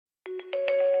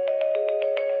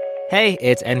Hey,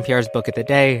 it's NPR's Book of the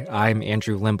Day. I'm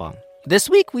Andrew Limbaum. This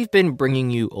week, we've been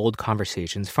bringing you old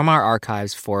conversations from our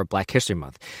archives for Black History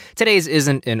Month. Today's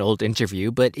isn't an old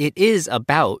interview, but it is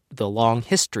about the long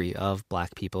history of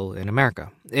Black people in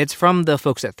America. It's from the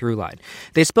folks at Throughline.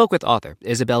 They spoke with author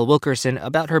Isabel Wilkerson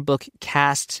about her book,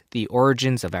 Caste, The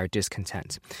Origins of Our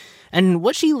Discontent. And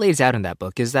what she lays out in that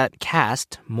book is that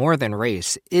caste, more than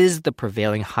race, is the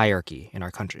prevailing hierarchy in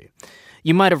our country.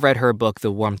 You might have read her book,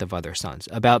 The Warmth of Other Suns,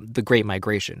 about the Great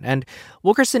Migration. And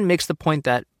Wilkerson makes the point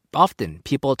that often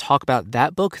people talk about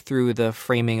that book through the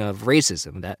framing of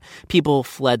racism, that people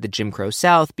fled the Jim Crow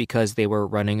South because they were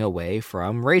running away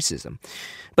from racism.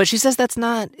 But she says that's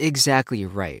not exactly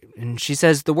right. And she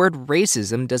says the word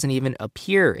racism doesn't even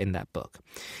appear in that book.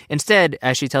 Instead,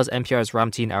 as she tells NPR's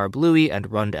Ramtin Arablouei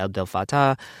and Rund Abdel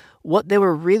Fattah, what they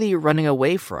were really running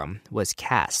away from was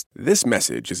caste. This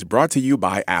message is brought to you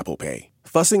by Apple Pay.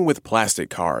 Fussing with plastic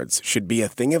cards should be a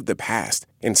thing of the past.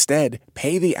 Instead,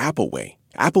 pay the Apple way.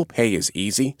 Apple Pay is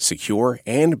easy, secure,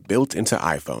 and built into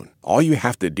iPhone. All you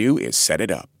have to do is set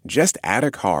it up. Just add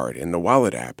a card in the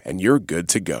Wallet app and you're good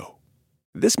to go.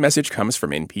 This message comes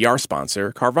from NPR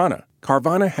sponsor Carvana.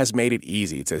 Carvana has made it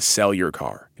easy to sell your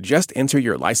car. Just enter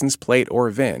your license plate or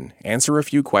VIN, answer a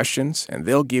few questions, and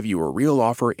they'll give you a real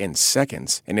offer in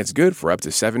seconds, and it's good for up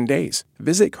to 7 days.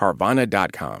 Visit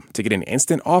Carvana.com to get an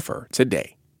instant offer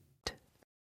today.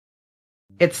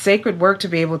 It's sacred work to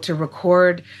be able to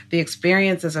record the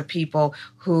experiences of people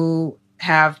who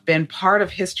have been part of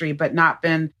history but not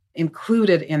been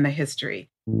included in the history.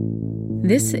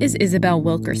 This is Isabel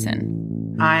Wilkerson.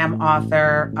 I am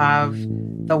author of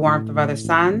The Warmth of Other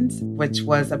Suns, which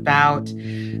was about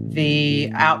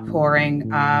the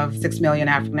outpouring of 6 million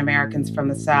African Americans from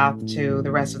the South to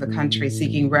the rest of the country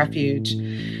seeking refuge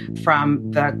from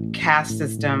the caste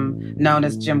system known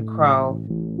as Jim Crow.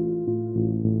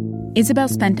 Isabel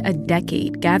spent a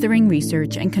decade gathering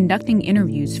research and conducting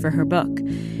interviews for her book.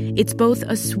 It's both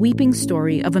a sweeping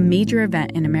story of a major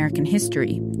event in American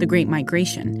history, the Great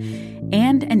Migration,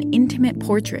 and an intimate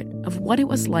portrait of what it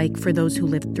was like for those who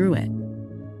lived through it.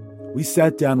 We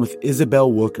sat down with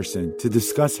Isabel Wilkerson to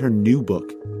discuss her new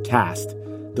book, Caste,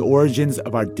 The Origins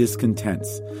of Our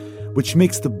Discontents, which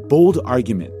makes the bold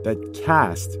argument that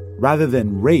caste, rather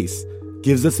than race,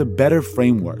 gives us a better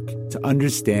framework to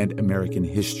understand American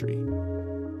history.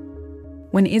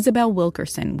 When Isabel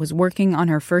Wilkerson was working on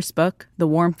her first book, The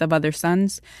Warmth of Other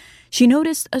Suns, she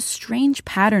noticed a strange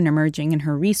pattern emerging in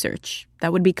her research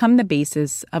that would become the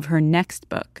basis of her next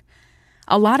book.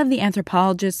 A lot of the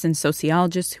anthropologists and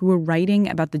sociologists who were writing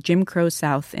about the Jim Crow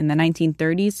South in the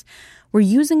 1930s were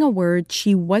using a word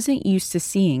she wasn't used to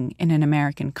seeing in an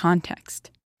American context.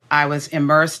 I was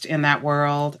immersed in that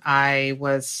world. I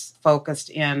was focused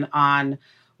in on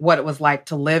what it was like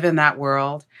to live in that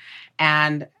world.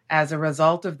 And as a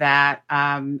result of that,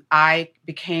 I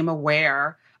became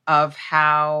aware of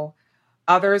how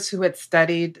others who had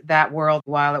studied that world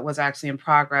while it was actually in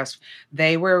progress,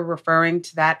 they were referring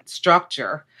to that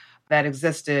structure that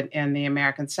existed in the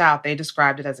American South. They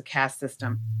described it as a caste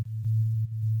system.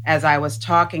 As I was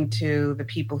talking to the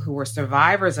people who were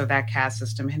survivors of that caste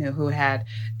system and who had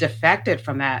defected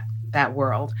from that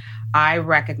world, I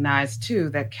recognized, too,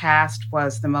 that caste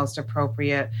was the most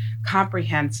appropriate,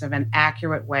 comprehensive, and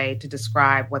accurate way to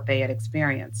describe what they had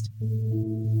experienced.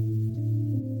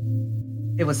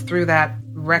 It was through that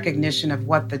recognition of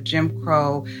what the Jim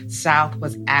Crow South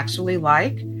was actually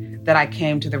like that I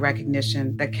came to the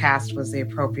recognition that caste was the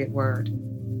appropriate word.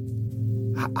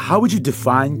 How would you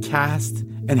define caste?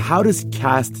 And how does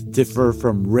caste differ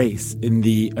from race in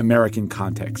the American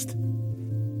context?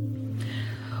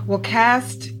 Well,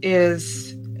 caste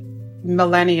is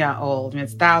millennia old. I mean,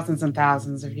 it's thousands and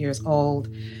thousands of years old.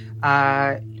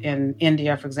 In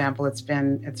India, for example, it's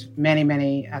many,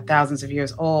 many thousands of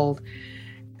years old.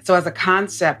 So as a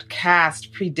concept,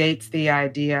 caste predates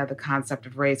the concept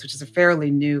of race, which is a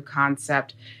fairly new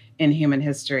concept in human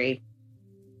history.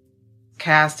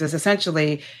 Caste is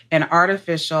essentially an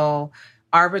artificial,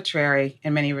 arbitrary,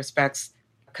 in many respects,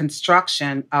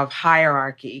 construction of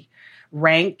hierarchy,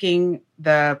 ranking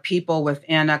the people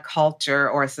within a culture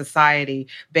or a society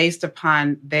based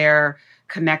upon their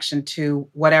connection to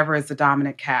whatever is the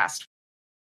dominant caste.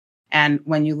 And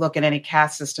when you look at any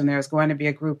caste system, there's going to be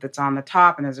a group that's on the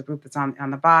top and there's a group that's on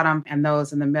the bottom, and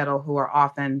those in the middle who are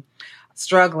often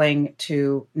struggling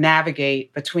to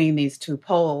navigate between these two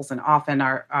poles and often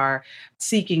are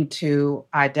seeking to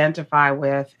identify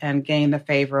with and gain the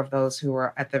favor of those who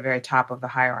are at the very top of the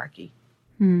hierarchy.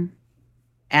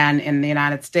 And in the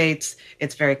United States,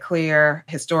 it's very clear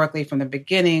historically from the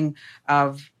beginning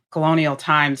of colonial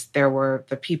times, there were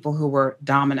the people who were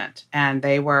dominant, and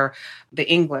they were the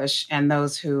English and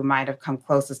those who might have come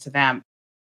closest to them.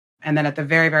 And then at the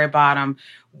very, very bottom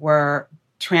were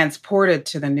transported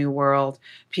to the New World,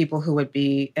 people who would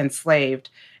be enslaved.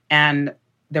 And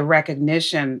the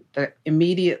recognition, the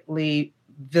immediately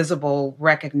visible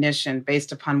recognition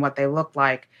based upon what they looked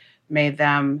like, made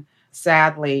them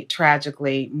sadly,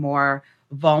 tragically more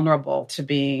vulnerable to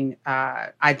being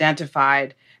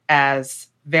identified as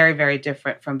very, very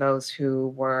different from those who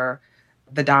were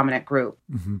the dominant group.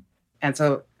 Mm-hmm. And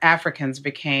so Africans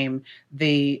became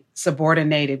the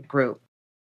subordinated group.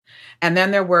 And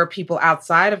then there were people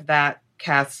outside of that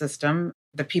caste system,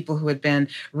 the people who had been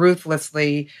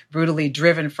ruthlessly, brutally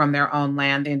driven from their own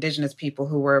land, the indigenous people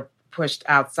who were pushed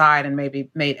outside and maybe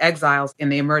made exiles in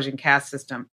the emerging caste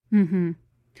system. Mm-hmm.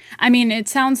 I mean, it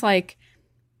sounds like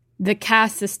the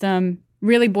caste system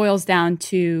really boils down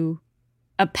to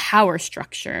a power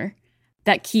structure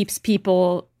that keeps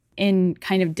people in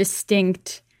kind of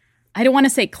distinct, I don't want to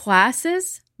say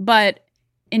classes, but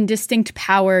in distinct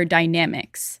power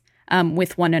dynamics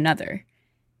with one another.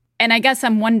 And I guess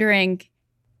I'm wondering,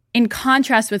 in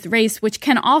contrast with race, which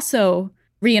can also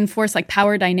reinforce like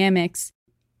power dynamics,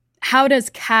 how does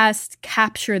caste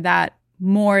capture that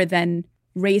more than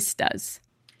race does?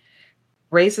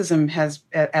 Racism has,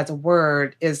 as a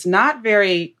word, is not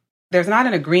very, there's not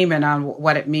an agreement on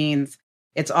what it means.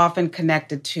 It's often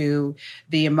connected to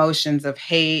the emotions of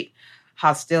hate,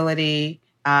 hostility,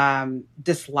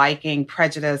 disliking,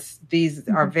 prejudice. These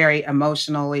are very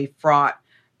emotionally fraught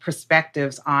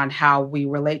perspectives on how we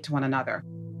relate to one another.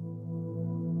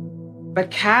 But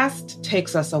caste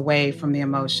takes us away from the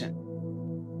emotion.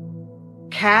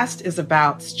 Caste is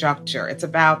about structure. It's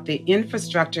about the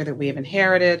infrastructure that we have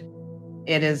inherited.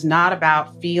 It is not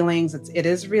about feelings. It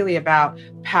is really about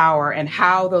power and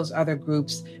how those other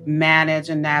groups manage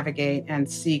and navigate and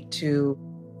seek to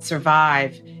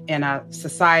survive in a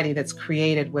society that's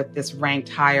created with this ranked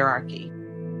hierarchy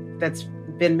that's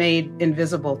been made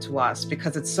invisible to us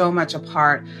because it's so much a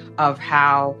part of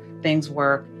how things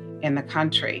work in the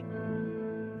country.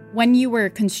 When you were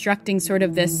constructing sort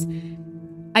of this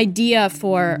idea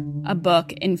for a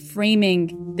book in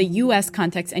framing the U.S.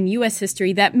 context and U.S.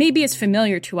 history that maybe is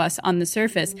familiar to us on the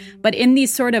surface, but in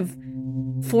these sort of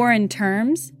foreign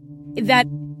terms, that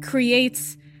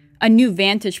creates a new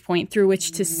vantage point through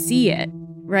which to see it,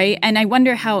 right? And I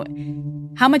wonder how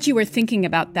much you were thinking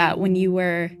about that when you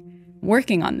were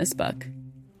working on this book.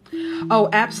 Oh,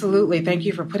 absolutely. Thank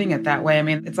you for putting it that way. I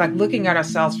mean, it's like looking at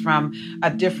ourselves from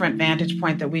a different vantage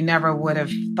point that we never would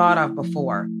have thought of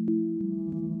before,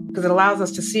 because it allows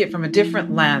us to see it from a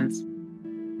different lens.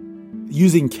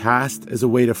 Using caste as a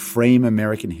way to frame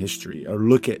American history or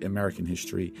look at American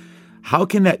history, how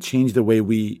can that change the way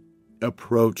we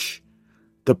approach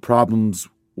the problems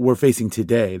we're facing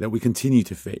today, that we continue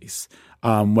to face,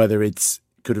 whether it's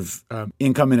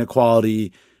income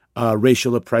inequality,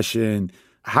 racial oppression,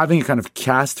 having a kind of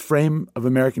caste frame of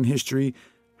American history?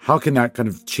 How can that kind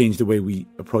of change the way we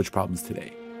approach problems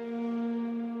today?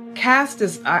 Caste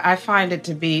is, I find it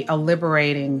to be a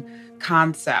liberating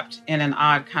concept in an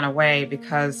odd kind of way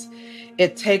because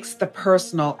it takes the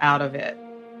personal out of it.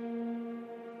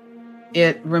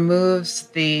 It removes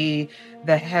the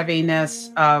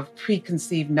heaviness of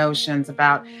preconceived notions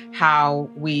about how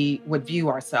we would view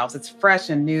ourselves. It's fresh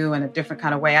and new in a different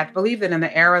kind of way. I believe that in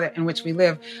the era in which we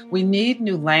live, we need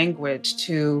new language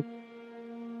to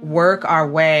work our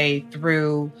way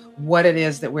through what it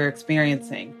is that we're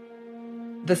experiencing.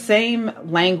 The same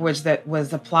language that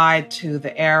was applied to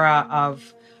the era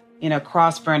of,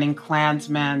 cross-burning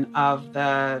Klansmen of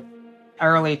the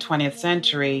early 20th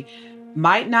century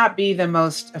might not be the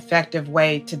most effective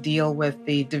way to deal with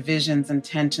the divisions and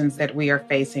tensions that we are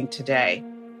facing today.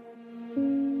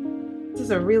 This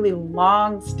is a really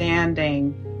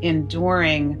long-standing,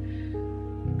 enduring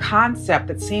concept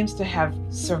that seems to have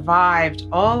survived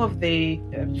all of the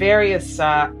various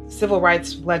civil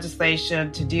rights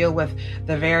legislation to deal with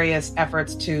the various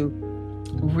efforts to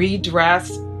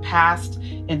redress past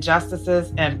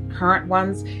injustices and current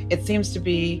ones. It seems to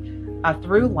be a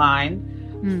through line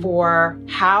for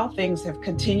how things have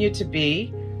continued to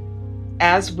be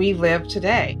as we live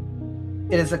today.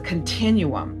 It is a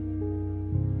continuum.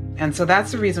 And so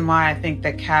that's the reason why I think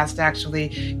that caste actually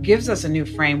gives us a new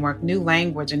framework, new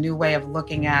language, a new way of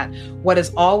looking at what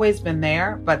has always been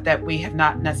there, but that we have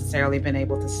not necessarily been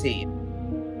able to see.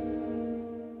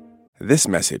 This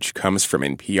message comes from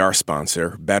NPR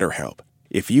sponsor BetterHelp.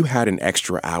 If you had an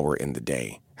extra hour in the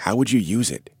day, how would you use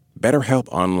it? BetterHelp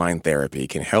Online Therapy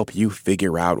can help you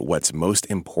figure out what's most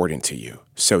important to you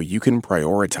so you can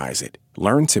prioritize it.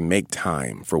 Learn to make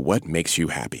time for what makes you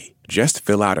happy. Just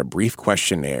fill out a brief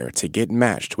questionnaire to get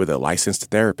matched with a licensed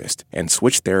therapist and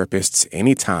switch therapists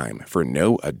anytime for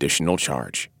no additional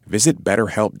charge. Visit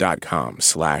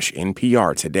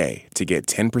BetterHelp.com/NPR today to get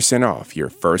 10% off your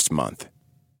first month.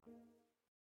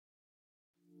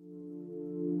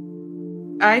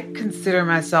 I consider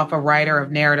myself a writer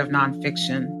of narrative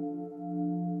nonfiction.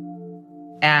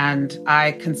 And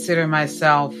I consider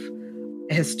myself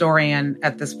a historian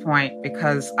at this point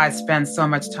because I spend so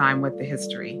much time with the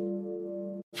history.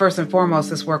 First and foremost,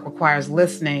 this work requires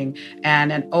listening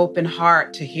and an open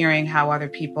heart to hearing how other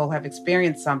people have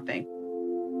experienced something.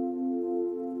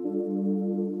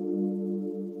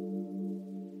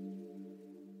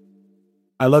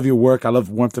 I love your work. I love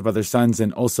Warmth of Other Suns.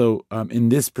 And also in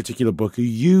this particular book, you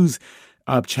use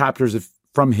chapters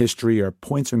from history or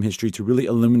points from history to really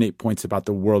illuminate points about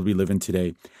the world we live in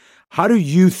today. How do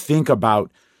you think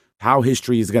about how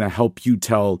history is going to help you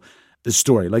tell the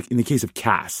story? Like in the case of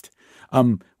Caste,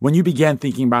 when you began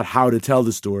thinking about how to tell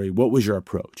the story, what was your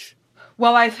approach?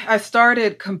 Well, I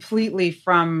started completely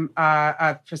from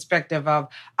a perspective of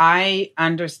I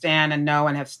understand and know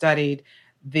and have studied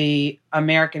the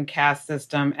American caste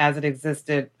system as it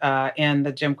existed in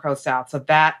the Jim Crow South. So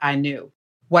that I knew.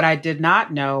 What I did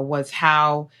not know was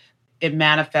how it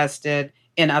manifested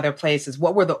in other places.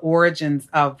 What were the origins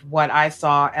of what I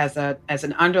saw as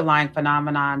an underlying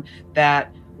phenomenon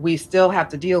that we still have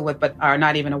to deal with, but are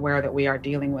not even aware that we are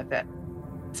dealing with it.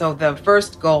 So the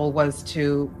first goal was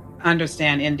to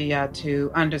understand India,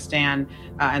 to understand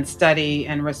and study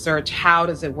and research how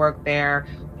does it work there,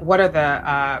 what are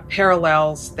the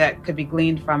parallels that could be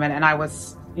gleaned from it, and I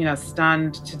was,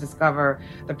 stunned to discover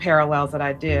the parallels that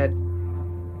I did.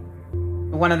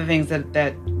 One of the things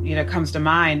that comes to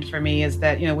mind for me is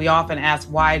that we often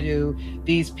ask, why do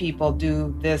these people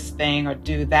do this thing or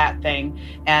do that thing?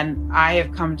 And I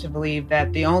have come to believe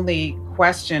that the only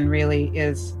question really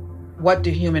is, what do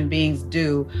human beings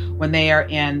do when they are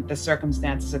in the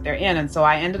circumstances that they're in? And so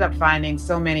I ended up finding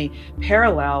so many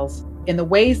parallels in the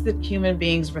ways that human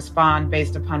beings respond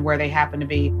based upon where they happen to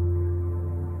be.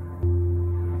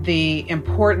 The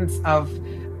importance of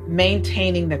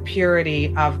maintaining the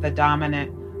purity of the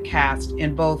dominant caste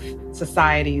in both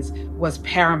societies was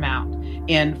paramount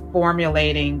in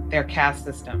formulating their caste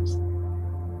systems.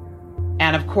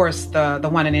 And of course, the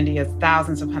one in India is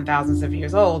thousands upon thousands of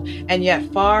years old, and yet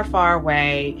far, far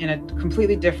away in a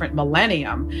completely different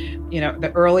millennium,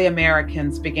 the early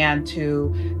Americans began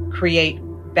to create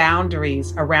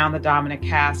boundaries around the dominant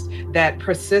caste that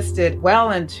persisted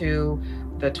well into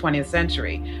the 20th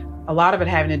century. A lot of it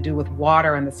having to do with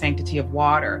water and the sanctity of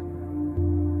water.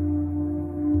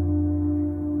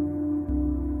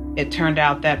 It turned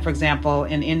out that, for example,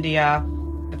 in India,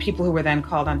 the people who were then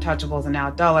called untouchables and now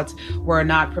Dalits were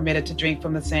not permitted to drink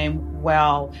from the same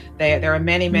well. There are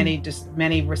many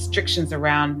restrictions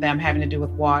around them having to do with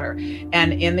water.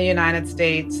 And in the United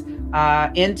States,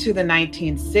 into the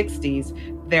 1960s,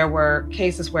 there were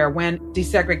cases where when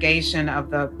desegregation of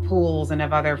the pools and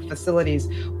of other facilities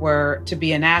were to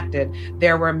be enacted,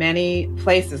 there were many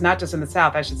places, not just in the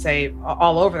South, I should say,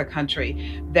 all over the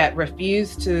country, that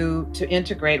refused to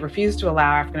integrate, refused to allow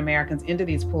African Americans into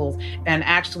these pools, and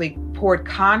actually poured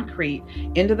concrete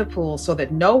into the pool so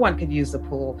that no one could use the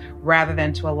pool, rather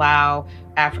than to allow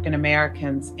African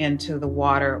Americans into the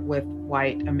water with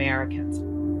white Americans.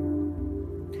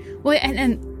 Well,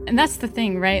 and that's the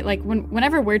thing, right? Like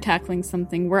whenever we're tackling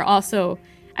something, we're also,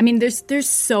 there's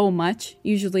so much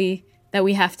usually that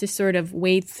we have to sort of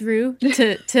wade through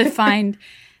to find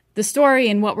the story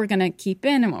and what we're going to keep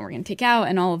in and what we're going to take out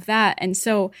and all of that. And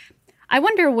so I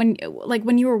wonder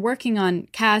when you were working on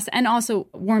Caste and also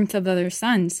Warmth of Other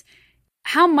Suns,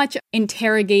 how much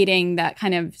interrogating that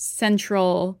kind of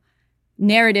central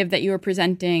narrative that you were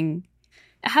presenting,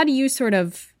 how do you sort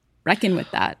of reckon with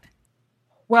that?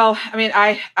 Well,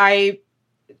 I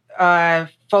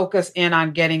focus in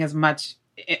on getting as much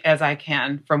as I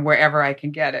can from wherever I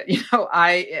can get it.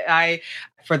 I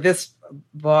for this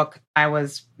book, I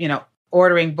was,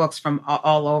 ordering books from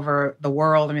all over the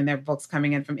world. There are books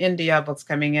coming in from India, books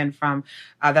coming in from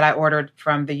that I ordered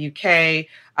from the UK,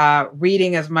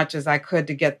 reading as much as I could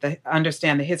to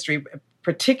understand the history,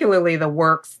 particularly the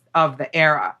works of the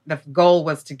era. The goal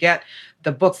was to get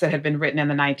the books that had been written in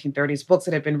the 1930s, books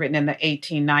that had been written in the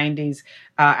 1890s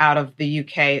out of the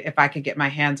UK, if I could get my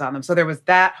hands on them. So there was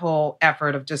that whole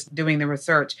effort of just doing the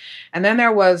research. And then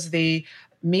there was the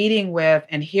meeting with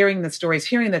and hearing the stories,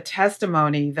 hearing the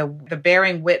testimony, the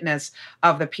bearing witness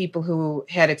of the people who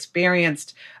had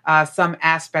experienced some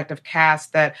aspect of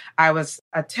caste that I was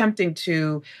attempting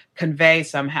to convey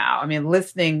somehow.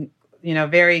 Listening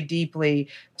very deeply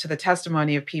to the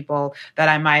testimony of people that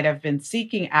I might have been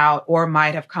seeking out or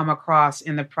might have come across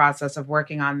in the process of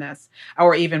working on this,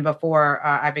 or even before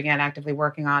I began actively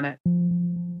working on it.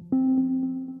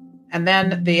 And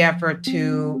then the effort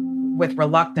with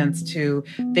reluctance, to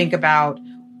think about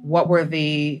what were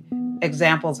the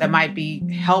examples that might be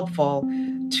helpful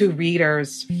to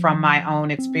readers from my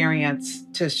own experience,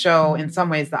 to show in some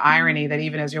ways the irony that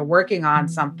even as you're working on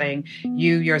something,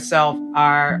 you yourself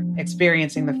are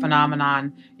experiencing the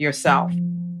phenomenon yourself.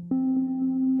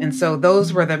 And so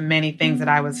those were the many things that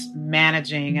I was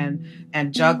managing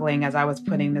and juggling as I was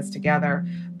putting this together.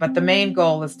 But the main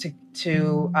goal is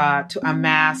to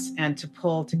amass and to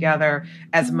pull together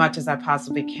as much as I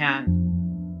possibly can.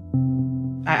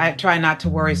 I try not to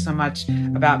worry so much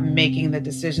about making the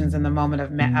decisions in the moment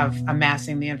of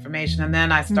amassing the information. And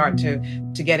then I start to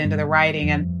get into the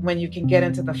writing. And when you can get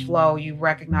into the flow, you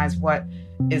recognize what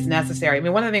is necessary. I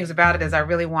mean, one of the things about it is I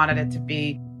really wanted it to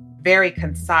be very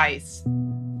concise.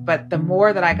 But the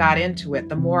more that I got into it,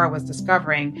 the more I was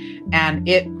discovering, and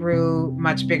it grew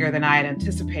much bigger than I had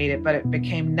anticipated, but it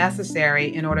became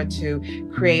necessary in order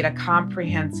to create a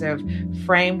comprehensive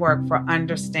framework for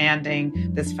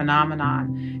understanding this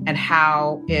phenomenon and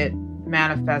how it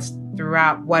manifests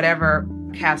throughout whatever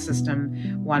caste system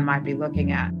one might be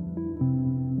looking at.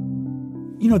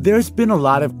 There's been a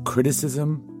lot of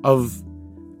criticism of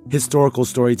historical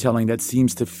storytelling that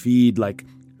seems to feed,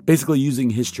 basically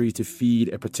using history to feed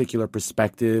a particular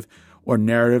perspective or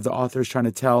narrative the author is trying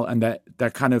to tell, and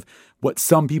that kind of what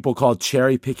some people call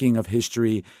cherry picking of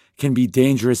history can be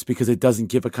dangerous because it doesn't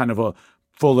give a kind of a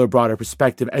fuller, broader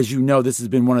perspective. As you know, this has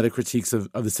been one of the critiques of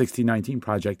the 1619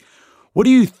 Project. What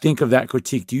do you think of that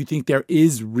critique? Do you think there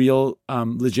is real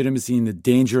legitimacy in the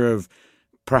danger of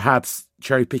perhaps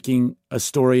cherry picking a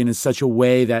story in such a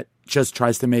way that just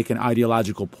tries to make an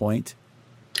ideological point?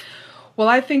 Well,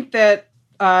 I think that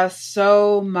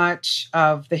so much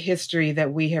of the history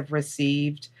that we have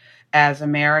received as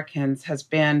Americans has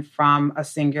been from a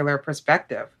singular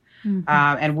perspective. Mm-hmm.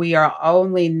 And we are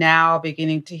only now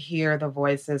beginning to hear the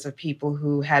voices of people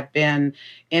who had been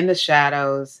in the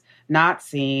shadows, not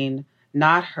seen,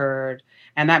 not heard.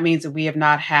 And that means that we have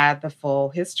not had the full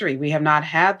history. We have not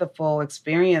had the full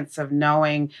experience of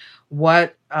knowing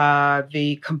what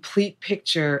the complete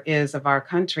picture is of our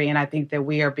country. And I think that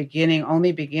we are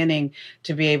only beginning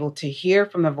to be able to hear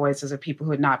from the voices of people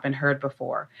who had not been heard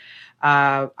before.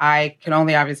 I can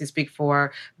only obviously speak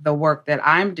for the work that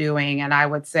I'm doing. And I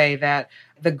would say that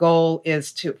the goal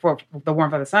is for The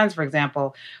Warmth of the Suns, for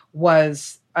example,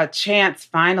 was a chance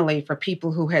finally for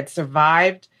people who had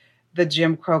survived the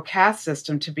Jim Crow caste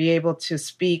system to be able to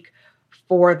speak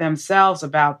for themselves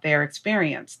about their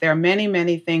experience. There are many,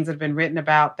 many things that have been written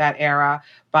about that era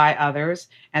by others,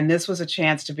 and this was a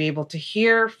chance to be able to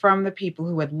hear from the people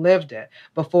who had lived it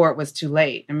before it was too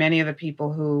late. And many of the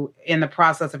people who, in the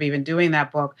process of even doing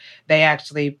that book, they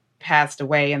actually passed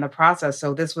away in the process.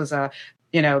 So this was the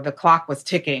clock was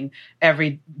ticking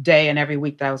every day and every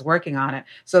week that I was working on it.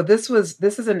 So this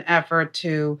is an effort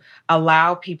to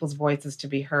allow people's voices to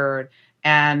be heard.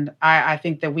 And I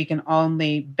think that we can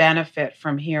only benefit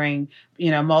from hearing,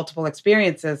 multiple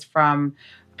experiences from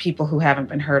people who haven't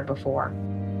been heard before.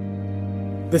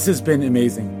 This has been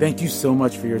amazing. Thank you so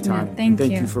much for your time. Yeah,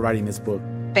 thank you for writing this book.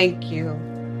 Thank you.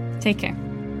 Take care.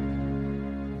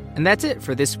 And that's it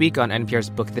for this week on NPR's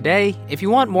Book of the Day. If you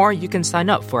want more, you can sign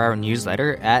up for our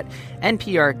newsletter at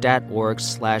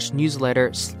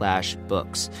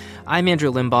npr.org/newsletter/books. I'm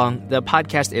Andrew Limbong. The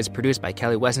podcast is produced by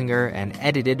Kelly Wessinger and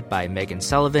edited by Megan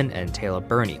Sullivan and Taylor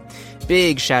Burney.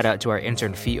 Big shout out to our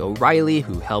intern Fee O'Reilly,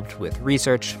 who helped with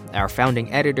research. Our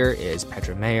founding editor is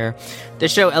Petra Mayer. The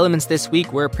show Elements this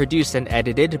week were produced and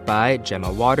edited by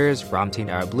Gemma Waters, Ramtin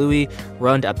Arablouei,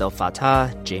 Rund Abdel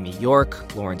Fattah, Jamie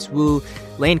York, Lawrence Wu,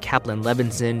 Lane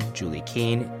Kaplan-Levinson, Julie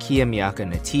Kane, Kia Miaka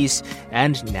Natisse,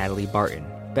 and Natalie Barton.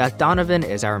 Beth Donovan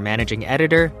is our managing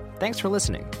editor. Thanks for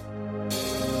listening.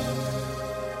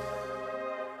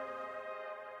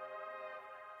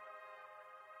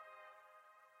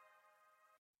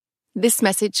 This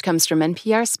message comes from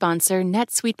NPR sponsor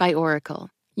NetSuite by Oracle.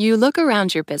 You look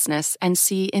around your business and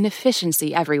see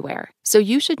inefficiency everywhere, so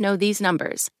you should know these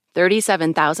numbers.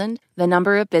 37,000, the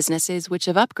number of businesses which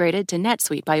have upgraded to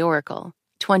NetSuite by Oracle.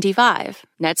 25,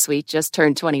 NetSuite just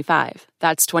turned 25.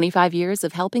 That's 25 years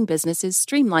of helping businesses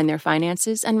streamline their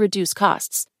finances and reduce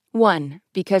costs. 1,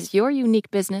 because your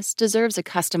unique business deserves a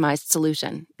customized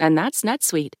solution, and that's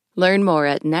NetSuite. Learn more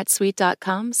at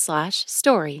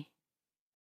netsuite.com/story.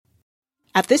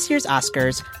 At this year's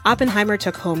Oscars, Oppenheimer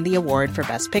took home the award for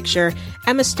Best Picture,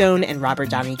 Emma Stone and Robert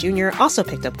Downey Jr. also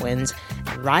picked up wins,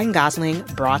 and Ryan Gosling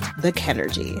brought the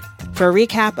Kenergy. For a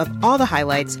recap of all the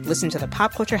highlights, listen to the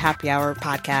Pop Culture Happy Hour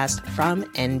podcast from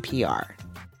NPR.